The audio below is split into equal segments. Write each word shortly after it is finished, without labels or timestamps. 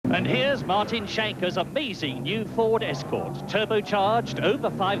And here's Martin Schanche's amazing new Ford Escort, turbocharged, over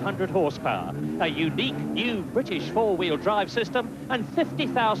 500 horsepower, a unique new British four-wheel drive system, and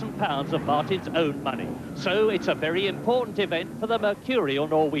 £50,000 of Martin's own money. So it's a very important event for the Mercurial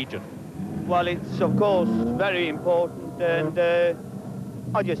Norwegian. Well, it's of course very important, and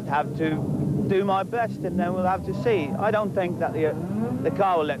I just have to do my best, and then we'll have to see. I don't think that the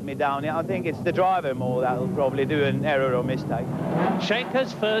car will let me down. I think it's the driver more that will probably do an error or mistake.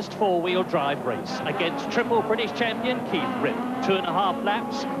 Schanche's first four-wheel drive race against triple British champion Keith Ripp. 2.5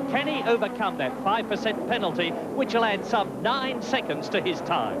 laps. Can he overcome that 5% penalty, which will add some 9 seconds to his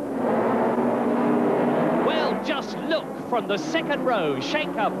time? Well, just look from the second row.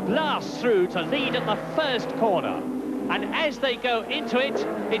 Schanche blasts through to lead at the first corner. And as they go into it,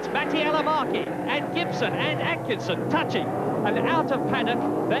 it's Matti Alamaki and Gibson and Atkinson touching. And out of panic,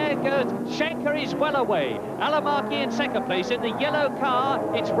 there goes Schanche is well away. Alamaki in second place. In the yellow car,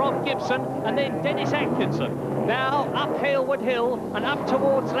 it's Rob Gibson and then Dennis Atkinson. Now up Hailwood Hill and up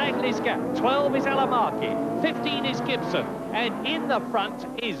towards Langley's Gap. 12 is Alamaki, 15 is Gibson, and in the front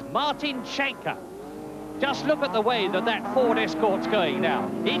is Martin Schanche. Just look at the way that Ford Escort's going now.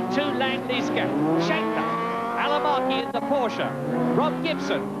 Into Langley's Gap. Schanche. Alamaki in the Porsche, Rob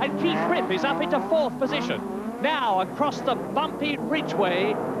Gibson, and Keith Ripp is up into 4th position. Now across the bumpy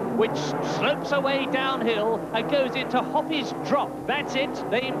ridgeway, which slopes away downhill and goes into Hoppy's Drop. That's it,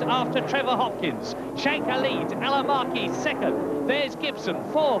 named after Trevor Hopkins. Schanche leads, Alamaki second. There's Gibson,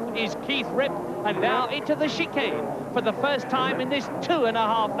 4th is Keith Ripp, and now into the chicane for the first time in this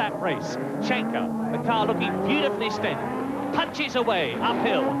 2.5 lap race. Schanche, the car looking beautifully steady, punches away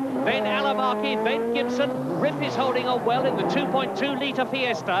uphill. Then Alamaki, then Gibson. Ripp is holding on well in the 2.2-litre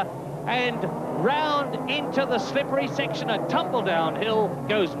Fiesta. And round into the slippery section and tumble downhill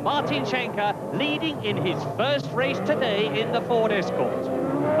goes Martin Schanche, leading in his first race today in the Ford Escort.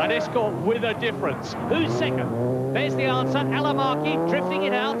 An Escort with a difference. Who's second? There's the answer. Alamaki drifting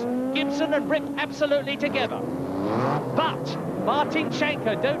it out. Gibson and Ripp absolutely together. But Martin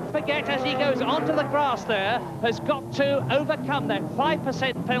Schanche, don't forget, as he goes onto the grass there, has got to overcome that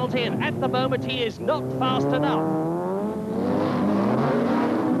 5% penalty, and at the moment he is not fast enough.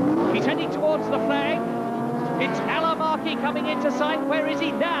 He's heading towards the flag. It's Alamaki coming into sight. Where is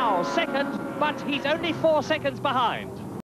he now? Second, but he's only 4 seconds behind.